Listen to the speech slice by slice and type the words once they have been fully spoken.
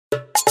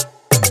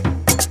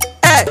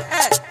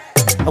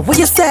What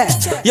you say?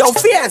 Yo,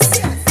 fierce.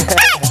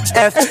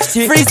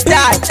 FG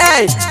freestyle.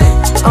 Hey.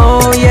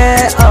 Oh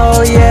yeah,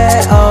 oh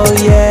yeah, oh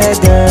yeah,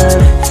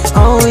 girl.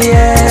 Oh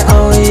yeah,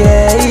 oh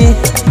yeah.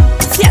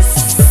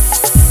 Yes.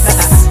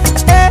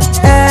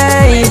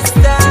 Hey,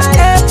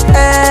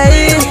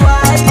 hey,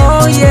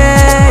 oh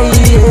yeah,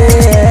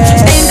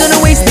 yeah. Ain't gonna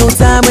waste no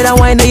time with a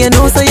wine that you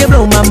know, so you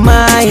blow my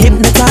mind.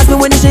 Hypnotize me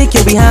when you shake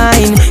your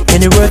behind.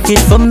 Can you work it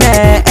for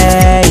me?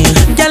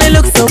 Girl, you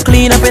look so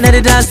clean up in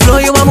the dance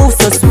floor. You a move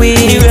so sweet.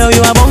 The way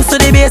you a bounce to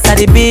the bass of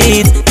the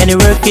beat. Can you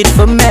work it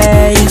for me?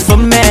 For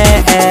me?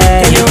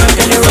 Can you work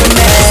it for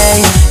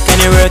me? Can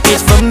you work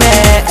it for me?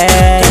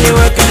 Can you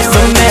work it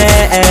for me?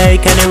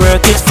 Can you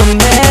work it for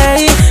me?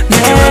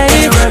 Can you work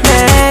it for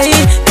me?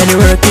 Can you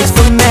work it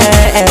for me?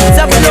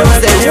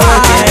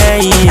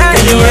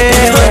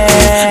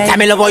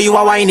 Me love how you a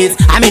wine it.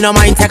 I mean no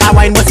mind take a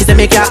wine, but she say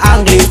make you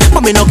angry.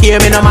 But me no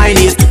care, me no mind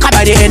it. Cause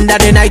by the end of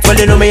the night, well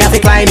you know me have to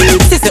climb it.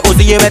 She say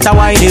Oozy, you better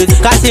wine it.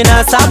 Cause she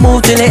not stop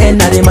move till the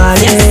end of the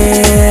morning.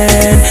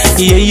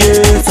 Yeah, yeah.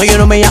 So you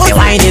know me have to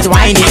wine it,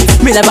 wine it.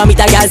 Me never meet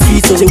a girl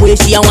sweet, so the way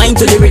she a wine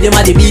to the rhythm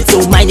of the beat.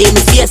 So my name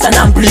is Fierce and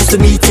I'm pleased to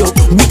meet you.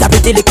 With a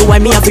pretty little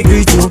wine, me have to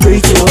greet you,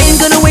 greet you.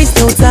 Ain't gonna waste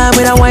no time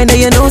with a wine that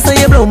you know, so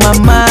you blow my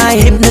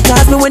mind.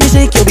 Hypnotize me when you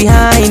shake your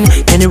behind.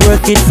 Can you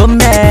work it for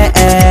me?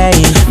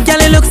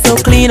 Girl, you look so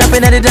clean up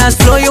in the dance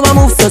floor, you a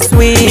move so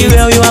sweet.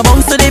 The way you a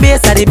bounce to the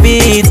bass of the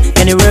beat.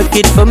 Can you work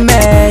it for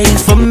me?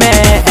 For me?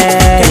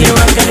 Can you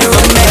work it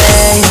for me?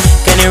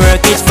 Can you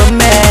work it for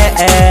me?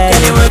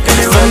 Can you work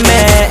it for me?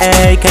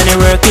 Can you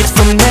work it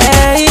for me?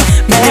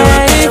 Can you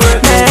work it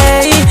for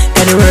me?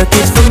 Can you work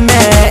it for me?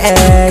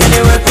 Can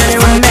you work it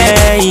for me?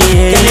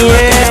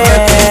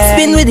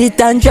 Spin with it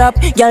and drop.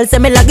 Y'all say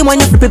me like it when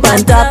you flip it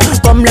on top.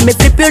 Come let me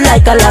flip you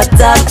like a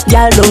laptop.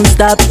 Y'all don't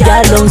stop,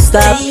 y'all don't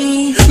stop.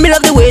 Me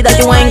love the way that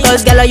you whine,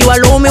 cause girl you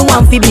alone, me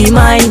want to be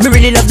mine. Me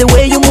really love the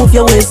way you move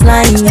your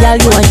waistline. Girl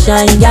you a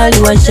shine, girl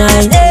you a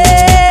shine.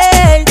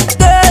 Hey,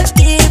 girl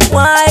keep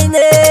whining.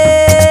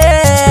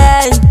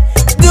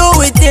 Do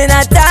it in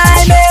a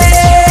time.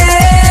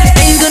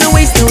 Ain't gonna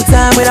waste no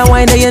time with a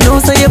wine that you know,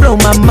 so you blow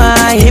my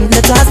mind.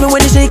 Hypnotize me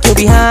when you shake your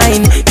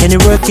behind. Can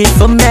you work it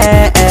for me?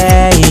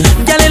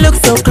 Girl you look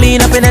so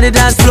clean up in the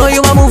dance floor,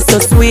 you a move so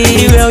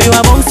sweet. The way you a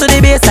bounce to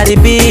the bass of the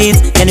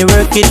beat. Can you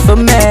work it for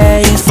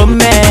me? For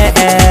me?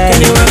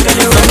 Can you work it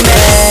for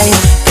me?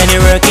 Can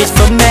you work it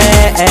for me?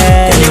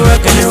 Can you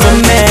work it for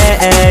me?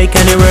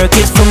 Can you work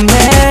it for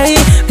me?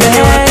 Can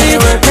you work it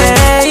for me?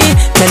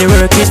 Can you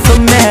work it for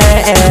me?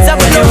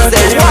 Can you work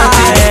it for me?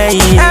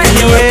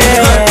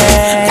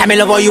 Me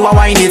love how you a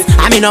wine it.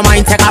 I mean no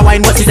mind take a wine,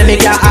 but she say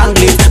make you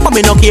angry. But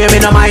me no care, me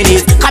no mind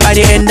it. Cause by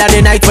the end of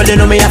the night, well you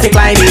know me have to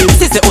climb it.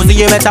 She say Oozy,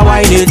 you better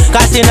wine it.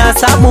 Cause she not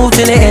stop move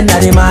till the end of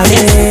the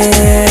morning.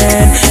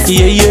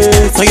 Yeah, yeah.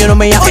 So you know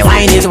me have to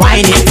wine it,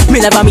 wine it. Me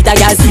never meet a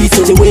girl sweet,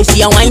 so the way she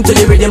a wine to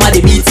the rhythm of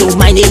the beat. So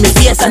my name is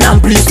Fierce and I'm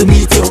pleased to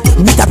meet you.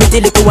 With a pretty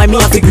little wine, me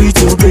have to greet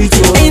you, greet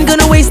you. Ain't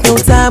gonna waste no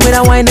time with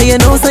a wine that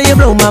you know, so you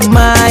blow my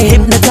mind.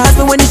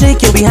 Hypnotize me when you shake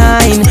your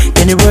behind.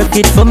 Can you work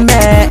it for me?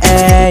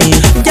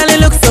 Girl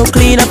you look so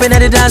clean up in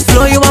the dance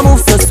floor, you a move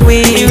so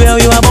sweet. The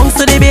way you a bounce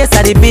to the bass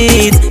of the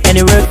beat. Can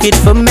you work it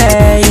for me?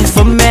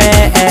 For me?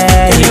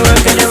 Can you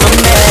work it for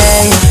me?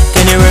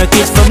 Can you work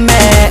it for me?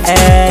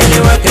 Can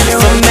you work it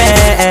for me?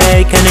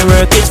 Can you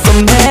work it for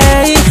me?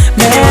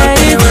 Can you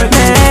work it for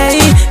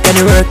me? Can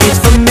you work it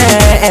for me?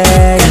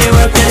 Can you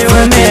work it for me?